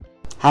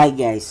Hi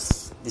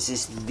guys, this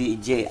is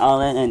DJ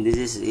Allen and this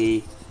is a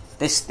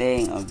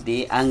testing of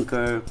the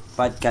Anchor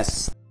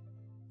podcast.